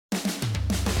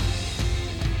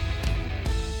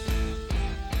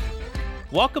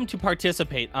Welcome to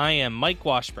Participate. I am Mike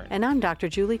Washburn. And I'm Dr.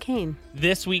 Julie Kane.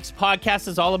 This week's podcast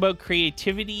is all about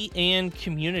creativity and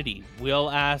community.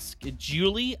 We'll ask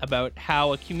Julie about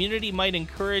how a community might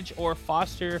encourage or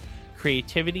foster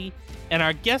creativity. And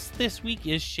our guest this week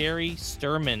is Cheri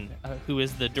Sterman, who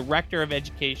is the Director of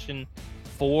Education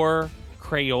for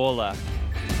Crayola.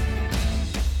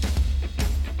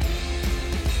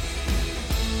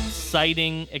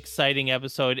 Exciting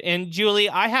episode. And Julie,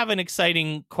 I have an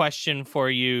exciting question for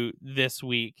you this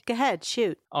week. Go ahead,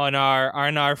 shoot. On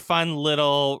our fun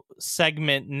little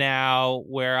segment now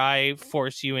where I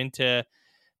force you into,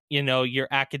 your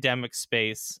academic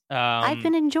space. I've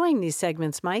been enjoying these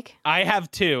segments, Mike. I have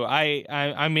too.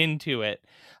 I'm into it.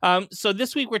 So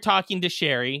this week we're talking to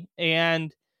Cheri,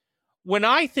 and when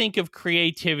I think of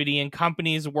creativity and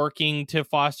companies working to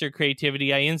foster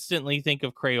creativity, I instantly think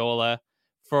of Crayola.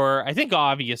 For, I think,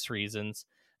 obvious reasons.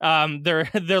 They're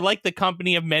like the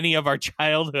company of many of our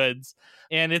childhoods.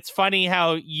 And it's funny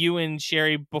how you and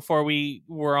Cheri, before we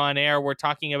were on air, were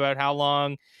talking about how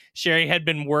long Cheri had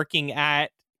been working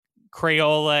at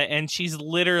Crayola. And she's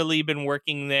literally been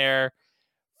working there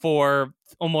for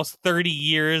almost 30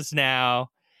 years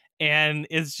now. And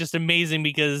it's just amazing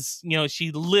because,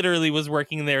 she literally was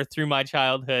working there through my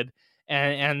childhood.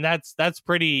 And that's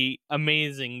pretty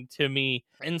amazing to me.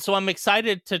 And so I'm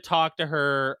excited to talk to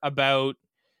her about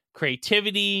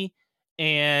creativity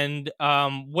and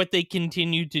what they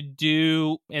continue to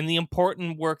do and the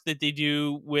important work that they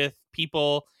do with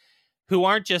people who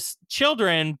aren't just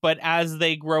children, but as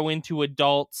they grow into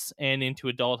adults and into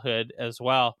adulthood as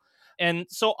well. And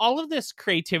so all of this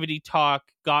creativity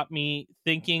talk got me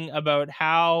thinking about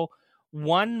how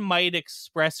one might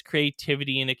express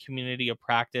creativity in a community of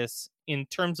practice in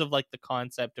terms of like the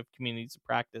concept of communities of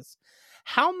practice.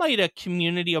 How might a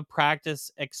community of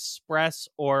practice express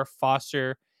or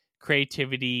foster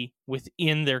creativity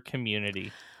within their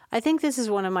community? I think this is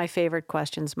one of my favorite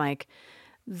questions, Mike.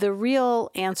 The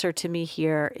real answer to me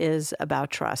here is about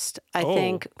trust. I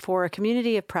think for a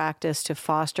community of practice to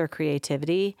foster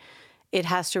creativity, it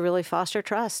has to really foster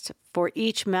trust for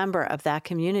each member of that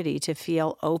community to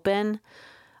feel open,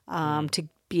 to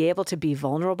be able to be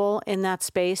vulnerable in that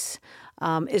space,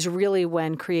 is really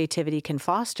when creativity can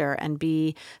foster and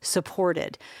be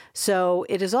supported. So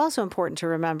it is also important to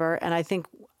remember, and I think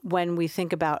when we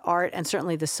think about art and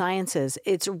certainly the sciences,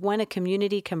 it's when a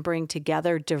community can bring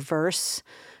together diverse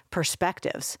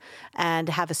perspectives and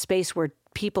have a space where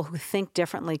people who think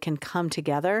differently can come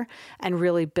together and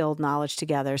really build knowledge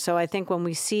together. So I think when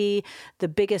we see the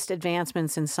biggest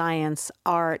advancements in science,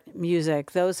 art,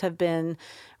 music, those have been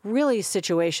really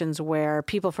situations where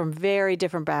people from very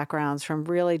different backgrounds, from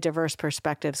really diverse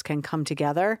perspectives can come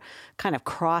together, kind of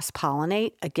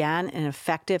cross-pollinate, again, an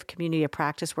effective community of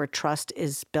practice where trust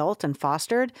is built and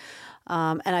fostered.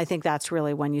 And I think that's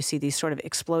really when you see these sort of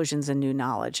explosions in new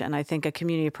knowledge. And I think a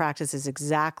community of practice is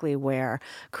exactly where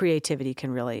creativity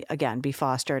can really, again, be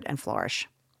fostered and flourish.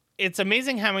 It's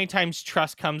amazing how many times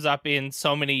trust comes up in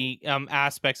so many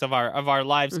aspects of our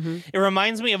lives. Mm-hmm. It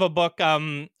reminds me of a book,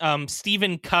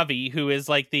 Stephen Covey, who is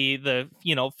like the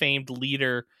famed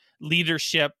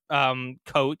leadership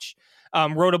coach,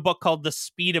 wrote a book called The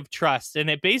Speed of Trust,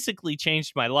 and it basically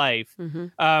changed my life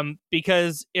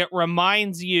because it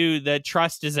reminds you that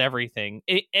trust is everything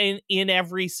in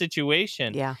every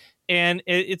situation. Yeah, and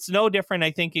it's no different,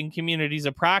 I think, in communities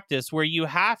of practice where you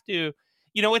have to.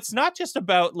 It's not just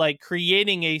about like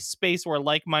creating a space where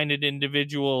like-minded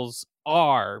individuals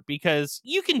are, because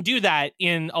you can do that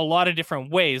in a lot of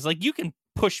different ways. Like you can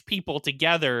push people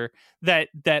together that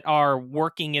are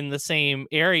working in the same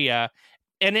area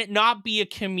and it not be a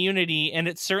community, and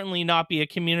it certainly not be a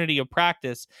community of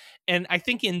practice. And I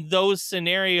think in those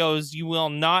scenarios, you will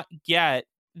not get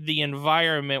the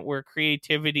environment where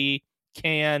creativity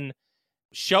can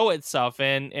show itself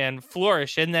and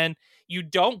flourish. And then you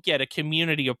don't get a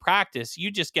community of practice.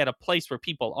 You just get a place where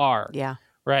people are. Yeah.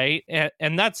 Right.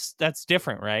 And that's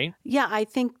different, right? Yeah, I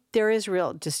think there is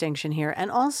real distinction here.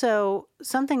 And also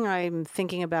something I'm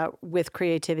thinking about with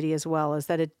creativity as well is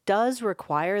that it does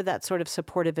require that sort of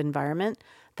supportive environment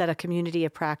that a community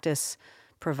of practice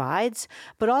provides,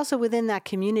 but also within that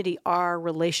community are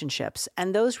relationships.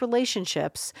 And those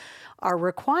relationships are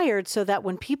required so that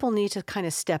when people need to kind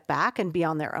of step back and be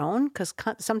on their own, because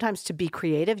sometimes to be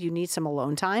creative, you need some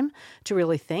alone time to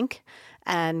really think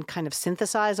and kind of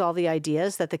synthesize all the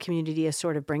ideas that the community is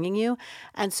sort of bringing you.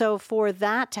 And so for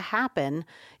that to happen,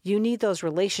 you need those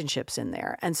relationships in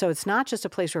there. And so it's not just a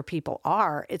place where people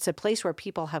are, it's a place where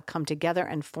people have come together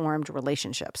and formed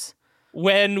relationships.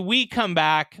 When we come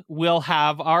back, we'll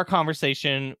have our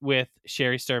conversation with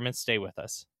Cheri Sterman. Stay with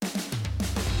us.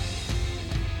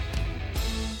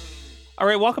 All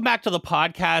right, welcome back to the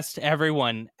podcast,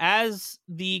 everyone. As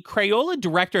the Crayola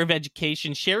Director of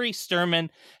Education, Cheri Sterman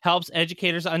helps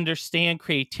educators understand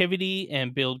creativity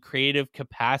and build creative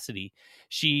capacity.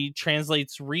 She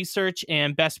translates research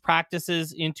and best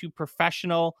practices into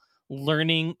professional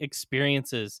learning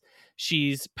experiences.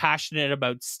 She's passionate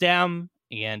about STEM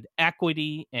and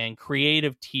equity and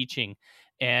creative teaching.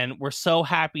 And we're so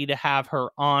happy to have her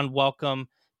on. Welcome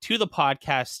to the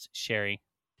podcast, Cheri.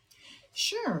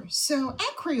 Sure. So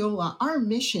at Crayola, our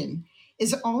mission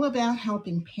is all about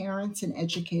helping parents and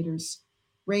educators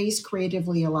raise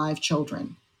creatively alive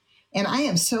children. And I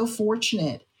am so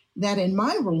fortunate that in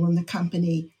my role in the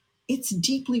company, it's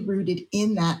deeply rooted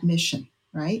in that mission,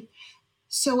 right?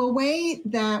 So, a way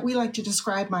that we like to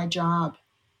describe my job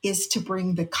is to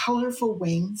bring the colorful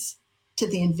wings to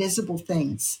the invisible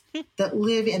things that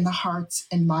live in the hearts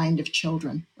and mind of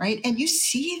children, right? And you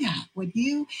see that when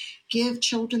you give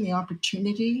children the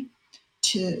opportunity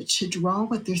to draw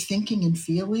what they're thinking and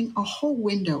feeling, a whole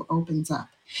window opens up.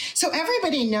 So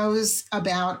everybody knows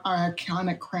about our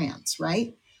iconic crayons,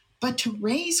 right? But to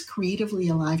raise creatively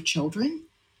alive children,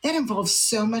 that involves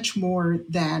so much more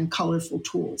than colorful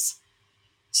tools.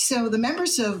 So the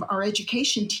members of our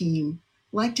education team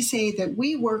like to say that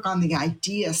we work on the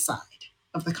idea side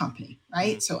of the company,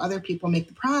 right? So other people make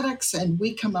the products and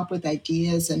we come up with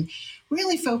ideas and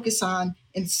really focus on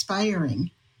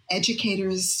inspiring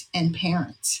educators and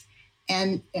parents.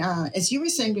 And as you were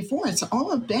saying before, it's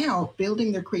all about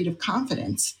building their creative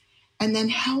confidence and then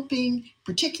helping,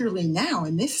 particularly now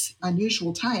in this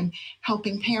unusual time,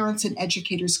 helping parents and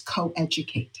educators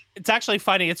co-educate. It's actually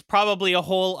funny. It's probably a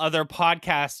whole other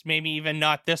podcast, maybe even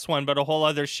not this one, but a whole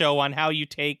other show on how you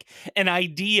take an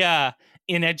idea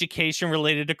in education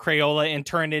related to Crayola and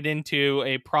turn it into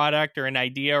a product or an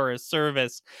idea or a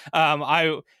service.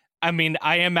 I mean,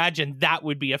 I imagine that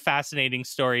would be a fascinating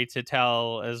story to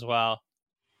tell as well.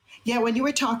 Yeah, when you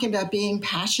were talking about being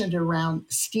passionate around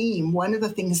STEAM, one of the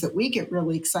things that we get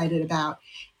really excited about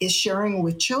is sharing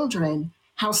with children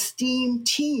how STEAM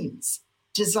teams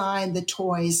design the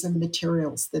toys and the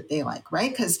materials that they like,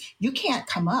 right? Because you can't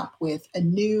come up with a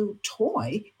new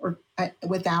toy or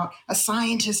without a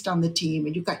scientist on the team,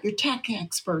 and you've got your tech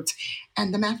experts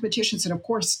and the mathematicians and, of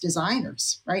course,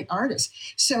 designers, right? Artists.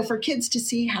 So for kids to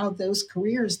see how those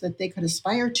careers that they could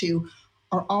aspire to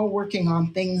are all working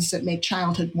on things that make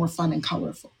childhood more fun and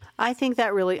colorful. I think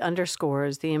that really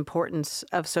underscores the importance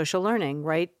of social learning,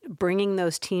 right? Bringing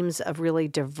those teams of really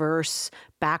diverse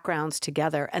backgrounds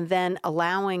together and then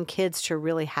allowing kids to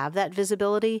really have that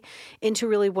visibility into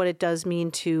really what it does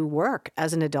mean to work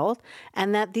as an adult.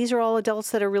 And that these are all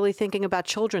adults that are really thinking about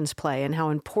children's play and how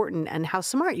important and how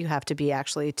smart you have to be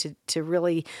actually to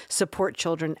really support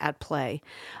children at play.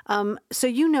 So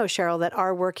you know, Cheryl, that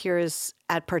our work here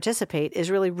at Participate is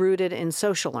really rooted in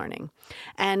social learning.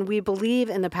 And we believe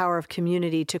in the power of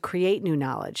community to create new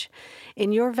knowledge.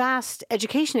 In your vast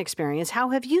education experience, how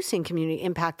have you seen community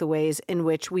impact the ways in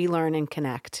which we learn and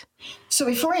connect? So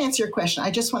before I answer your question,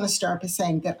 I just want to start by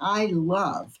saying that I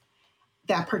love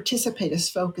that Participate is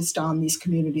focused on these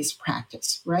communities of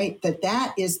practice, right?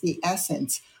 That is the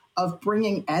essence of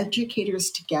bringing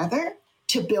educators together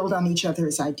to build on each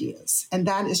other's ideas. And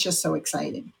that is just so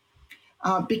exciting.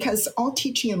 Because all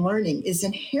teaching and learning is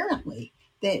inherently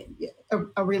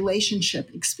a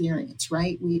relationship experience,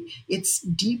 right? It's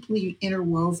deeply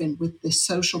interwoven with the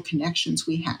social connections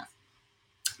we have.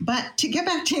 But to get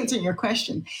back to answering your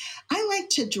question, I like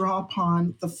to draw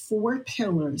upon the 4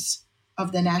 pillars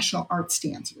of the National Art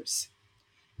Standards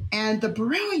and the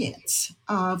brilliance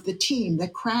of the team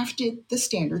that crafted the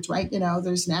standards, right? You know,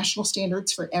 there's national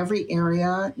standards for every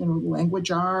area, you know, language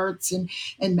arts and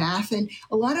math. And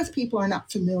a lot of people are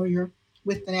not familiar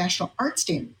with the National Art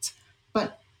Standards.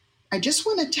 But I just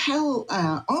want to tell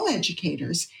all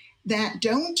educators that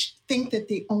don't think that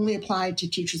they only apply to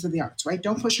teachers of the arts, right?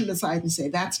 Don't push them aside and say,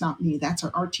 that's not me, that's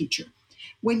our art teacher.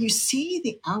 When you see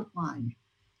the outline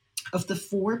of the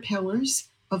 4 pillars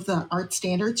of the art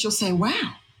standards, you'll say,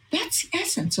 wow, that's the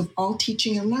essence of all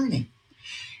teaching and learning.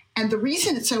 And the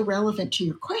reason it's so relevant to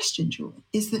your question, Julie,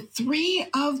 is that 3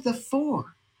 of the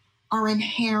 4 are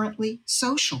inherently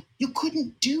social. You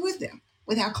couldn't do them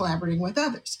without collaborating with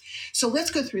others. So let's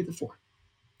go through the 4.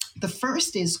 The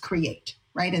first is create,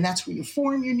 right? And that's where you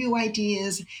form your new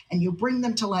ideas and you bring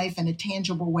them to life in a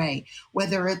tangible way,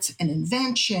 whether it's an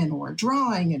invention or a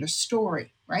drawing and a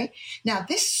story, right? Now,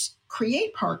 this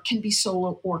create part can be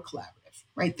solo or collaborative,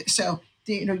 right? So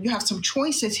you know, you have some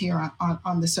choices here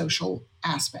on the social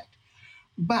aspect.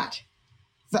 But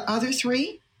the other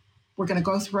 3, we're going to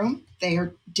go through them. They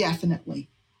are definitely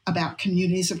about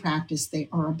communities of practice. They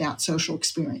are about social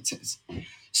experiences.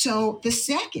 So the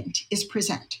second is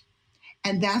present.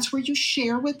 And that's where you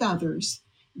share with others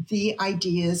the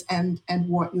ideas and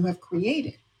what you have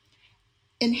created.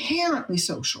 Inherently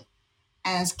social,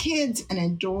 as kids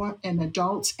and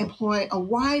adults employ a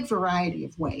wide variety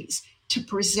of ways to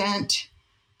present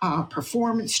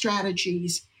performance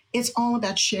strategies. It's all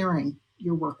about sharing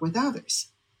your work with others.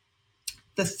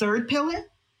 The third pillar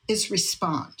is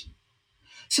respond.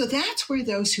 So that's where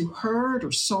those who heard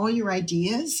or saw your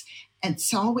ideas and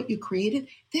saw what you created,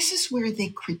 this is where they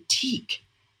critique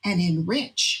and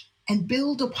enrich and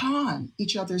build upon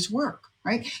each other's work,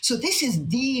 right? So this is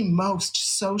the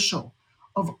most social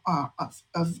of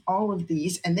all of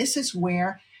these. And this is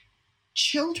where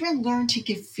children learn to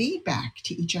give feedback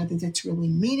to each other that's really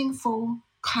meaningful,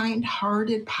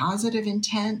 kind-hearted, positive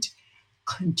intent,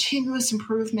 continuous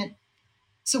improvement.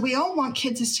 So we all want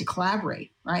kids to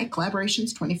collaborate, right?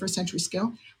 Collaboration's 21st century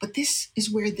skill, but this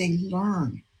is where they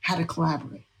learn how to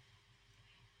collaborate.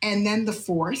 And then the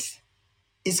fourth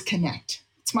is connect.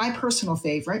 It's my personal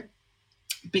favorite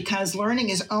because learning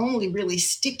is only really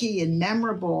sticky and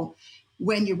memorable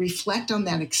when you reflect on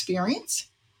that experience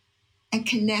and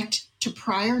connect to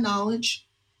prior knowledge,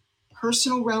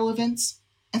 personal relevance,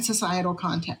 and societal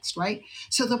context, right?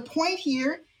 So the point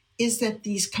here is that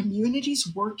these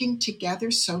communities working together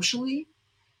socially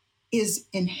is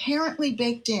inherently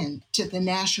baked in to the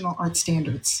national art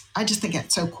standards. I just think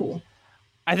that's so cool.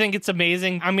 I think it's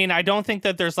amazing. I mean, I don't think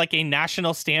that there's like a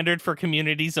national standard for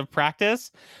communities of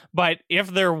practice, but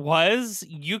if there was,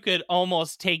 you could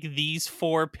almost take these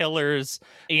 4 pillars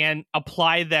and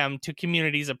apply them to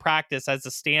communities of practice as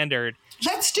a standard.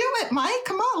 Let's do it, Mike.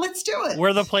 Come on, let's do it.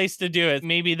 We're the place to do it.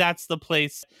 Maybe that's the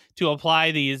place to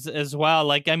apply these as well.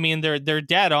 Like, I mean, they're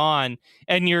dead on,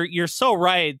 and you're so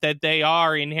right that they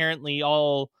are inherently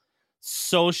all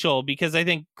social, because I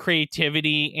think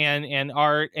creativity and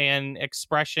art and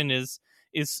expression is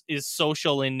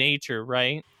social in nature,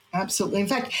 right? Absolutely. In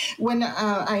fact, when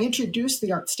I introduce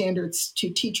the art standards to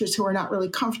teachers who are not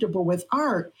really comfortable with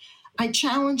art, I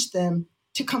challenge them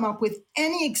to come up with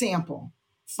any example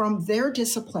from their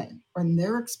discipline or in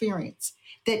their experience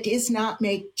that does not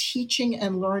make teaching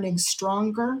and learning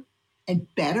stronger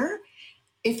and better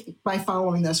if by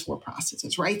following those 4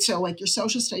 processes, right? So like your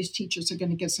social studies teachers are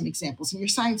going to give some examples, and your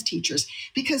science teachers,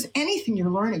 because anything you're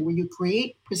learning where you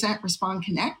create, present, respond,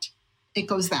 connect, it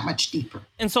goes that much deeper.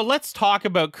 And so let's talk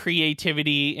about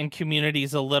creativity in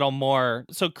communities a little more.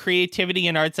 So creativity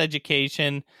in arts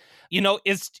education,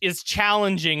 is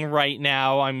challenging right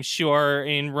now, I'm sure,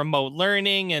 in remote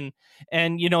learning and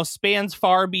spans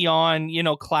far beyond,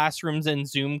 classrooms and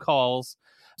Zoom calls.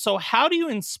 So how do you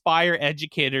inspire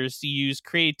educators to use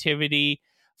creativity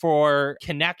for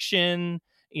connection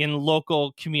in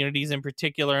local communities in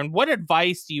particular? And what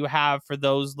advice do you have for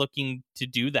those looking to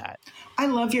do that? I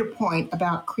love your point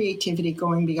about creativity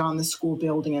going beyond the school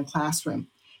building and classroom.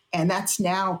 And that's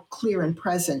now clear and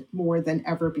present more than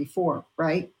ever before,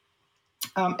 right?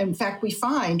 In fact,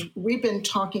 we've been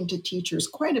talking to teachers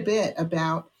quite a bit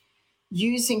about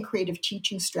using creative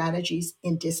teaching strategies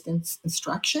in distance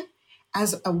instruction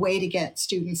as a way to get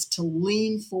students to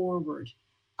lean forward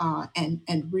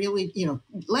and really,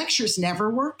 lectures never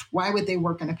worked. Why would they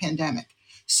work in a pandemic?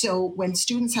 So when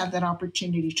students have that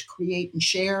opportunity to create and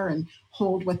share and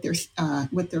hold what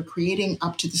they're creating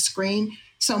up to the screen,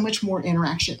 so much more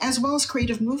interaction, as well as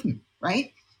creative movement,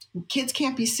 right? Kids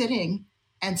can't be sitting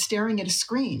and staring at a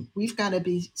screen. We've got to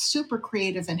be super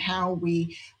creative in how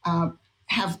we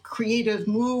have creative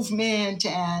movement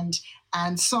and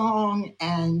song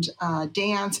and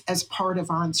dance as part of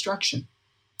our instruction.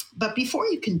 But before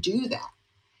you can do that,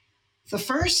 the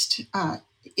first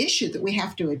issue that we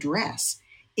have to address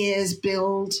is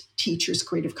build teachers'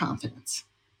 creative confidence,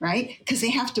 right? Because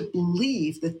they have to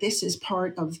believe that this is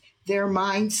part of their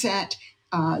mindset,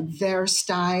 their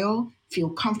style, feel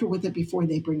comfortable with it before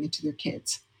they bring it to their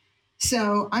kids.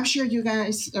 So I'm sure you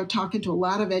guys are talking to a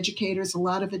lot of educators, a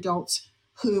lot of adults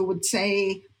who would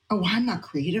say, oh, I'm not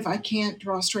creative. I can't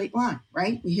draw a straight line,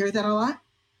 right? We hear that a lot.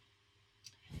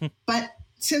 But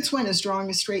since when has drawing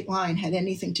a straight line had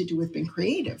anything to do with being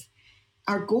creative?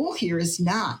 Our goal here is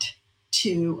not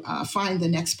to find the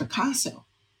next Picasso.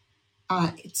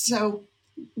 So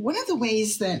one of the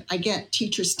ways that I get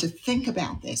teachers to think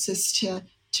about this is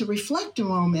to reflect a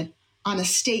moment on a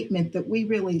statement that we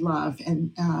really love,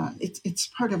 and it's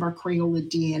part of our Crayola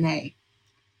DNA.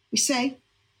 We say,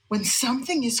 when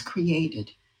something is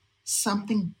created,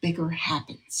 something bigger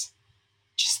happens.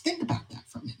 Just think about that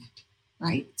for a minute,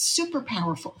 right? Super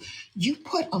powerful. You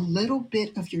put a little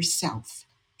bit of yourself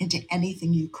into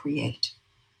anything you create.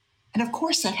 And of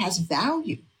course, that has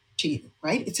value to you,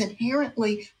 right? It's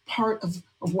inherently part of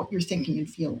what you're thinking and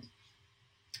feeling.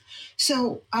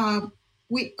 So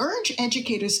we urge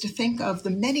educators to think of the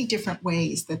many different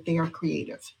ways that they are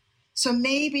creative. So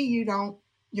maybe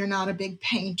you're not a big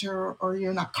painter or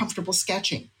you're not comfortable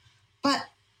sketching, but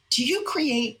do you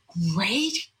create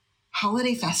great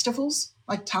holiday festivals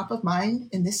like top of mind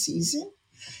in this season?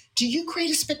 Do you create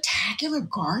a spectacular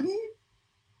garden?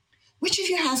 Which of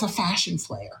you has a fashion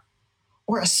flair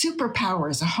or a superpower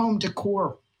as a home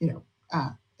decor,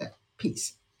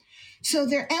 piece? So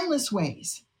there are endless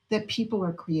ways that people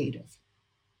are creative.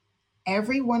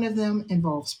 Every one of them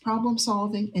involves problem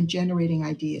solving and generating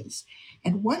ideas.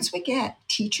 And once we get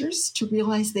teachers to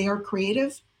realize they are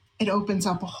creative, it opens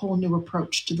up a whole new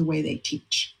approach to the way they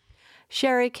teach.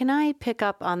 Cheri, can I pick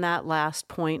up on that last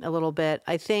point a little bit?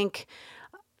 I think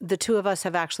the two of us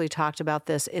have actually talked about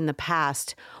this in the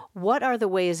past. What are the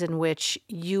ways in which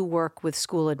you work with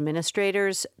school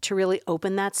administrators to really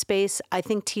open that space? I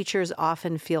think teachers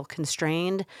often feel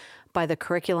constrained by the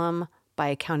curriculum, by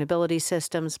accountability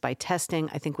systems, by testing.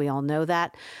 I think we all know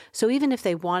that. So even if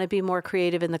they want to be more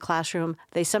creative in the classroom,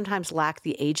 they sometimes lack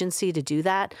the agency to do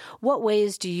that. What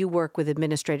ways do you work with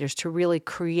administrators to really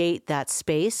create that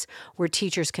space where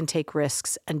teachers can take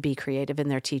risks and be creative in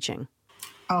their teaching?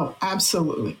 Oh,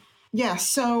 absolutely. Yeah,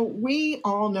 so we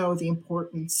all know the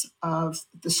importance of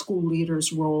the school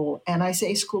leader's role. And I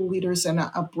say school leaders in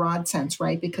a broad sense,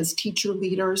 right? Because teacher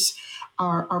leaders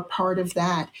are part of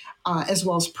that, as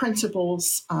well as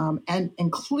principals.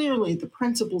 And clearly the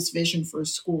principal's vision for a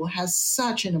school has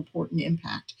such an important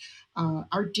impact.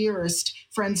 Our dearest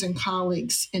friends and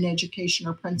colleagues in education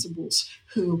are principals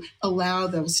who allow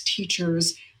those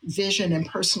teachers' vision and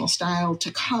personal style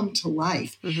to come to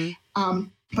life. Mm-hmm.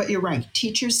 But you're right.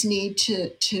 Teachers need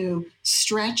to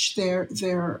stretch their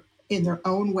in their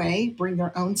own way, bring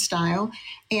their own style.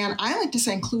 And I like to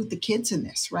say include the kids in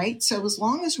this, right? So as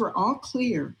long as we're all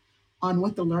clear on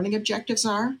what the learning objectives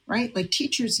are, right? Like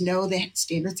teachers know that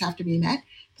standards have to be met,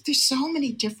 but there's so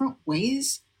many different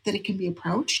ways that it can be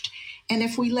approached. And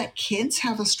if we let kids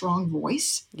have a strong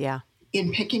voice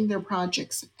in picking their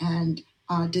projects and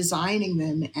designing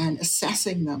them and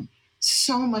assessing them,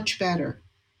 so much better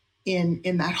in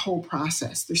that whole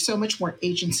process. There's so much more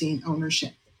agency and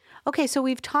ownership. Okay, so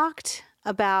we've talked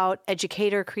about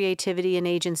educator creativity and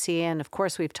agency, and of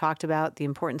course we've talked about the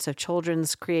importance of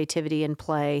children's creativity and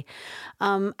play.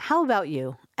 How about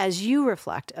you? As you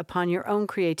reflect upon your own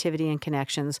creativity and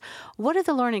connections, what are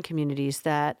the learning communities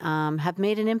that have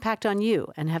made an impact on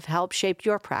you and have helped shape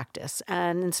your practice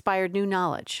and inspired new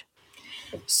knowledge?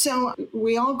 So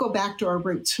we all go back to our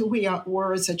roots. Who we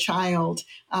were as a child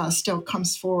still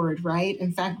comes forward, right?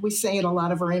 In fact, we say in a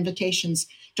lot of our invitations,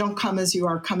 don't come as you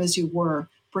are, come as you were.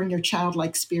 Bring your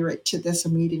childlike spirit to this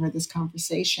meeting or this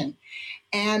conversation.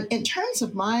 And in terms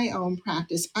of my own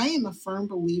practice, I am a firm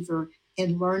believer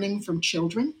in learning from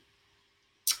children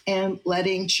and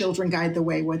letting children guide the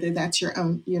way, whether that's your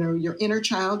own, your inner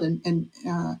child and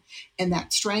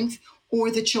that strength,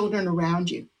 or the children around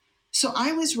you. So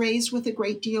I was raised with a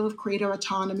great deal of creative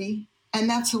autonomy, and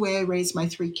that's the way I raised my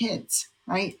 3 kids,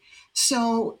 right?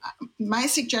 So my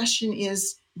suggestion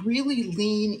is really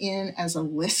lean in as a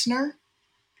listener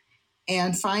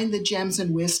and find the gems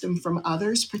and wisdom from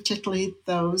others, particularly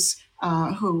those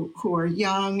who are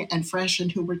young and fresh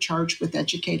and who were charged with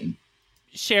educating.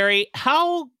 Cheri,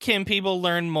 how can people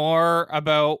learn more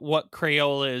about what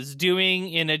Crayola is doing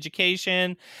in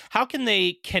education? How can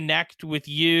they connect with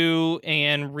you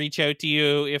and reach out to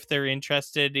you if they're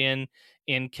interested in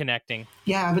connecting?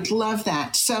 Yeah, I would love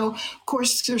that. So, of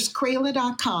course, there's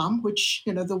Crayola.com, which,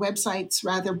 the website's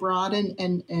rather broad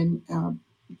and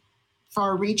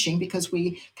far-reaching because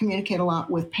we communicate a lot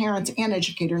with parents and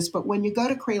educators. But when you go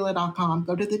to Crayola.com,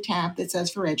 go to the tab that says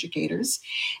for educators.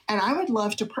 And I would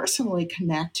love to personally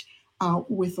connect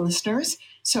with listeners.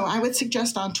 So I would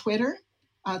suggest on Twitter,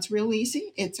 it's real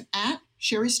easy. It's at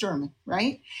Cheri Sterman,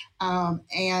 right?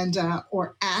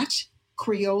 Or at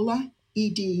Crayola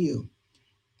EDU.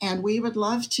 And we would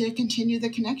love to continue the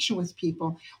connection with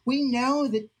people. We know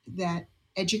that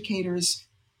educators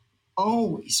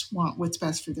always want what's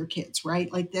best for their kids,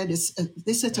 right? Like this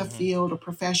is a field, a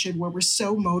profession where we're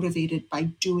so motivated by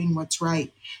doing what's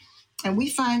right. And we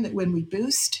find that when we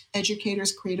boost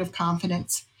educators' creative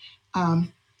confidence,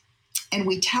 and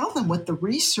we tell them what the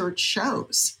research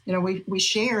shows, we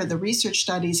share the research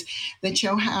studies that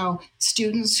show how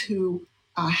students who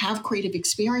have creative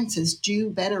experiences do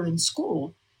better in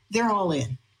school, they're all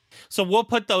in. So we'll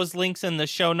put those links in the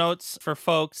show notes for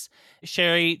folks.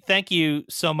 Cheri, thank you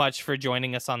so much for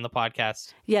joining us on the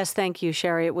podcast. Yes, thank you,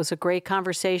 Cheri. It was a great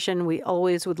conversation. We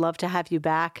always would love to have you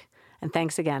back. And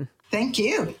thanks again. Thank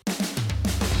you.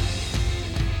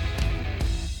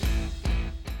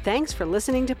 Thanks for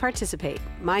listening to Participate.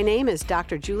 My name is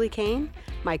Dr. Julie Kane.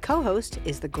 My co-host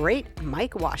is the great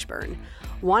Mike Washburn.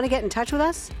 Want to get in touch with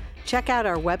us? Check out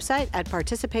our website at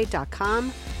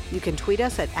participate.com. You can tweet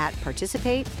us at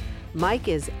 @participate. Mike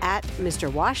is at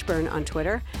Mr. Washburn on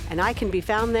Twitter, and I can be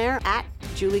found there at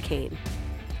Julie Kane.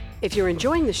 If you're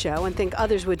enjoying the show and think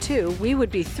others would too, we would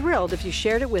be thrilled if you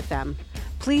shared it with them.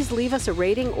 Please leave us a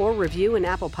rating or review in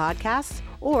Apple Podcasts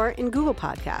or in Google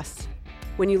Podcasts.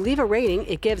 When you leave a rating,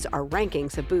 it gives our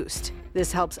rankings a boost.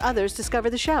 This helps others discover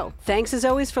the show. Thanks as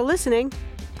always for listening.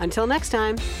 Until next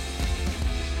time.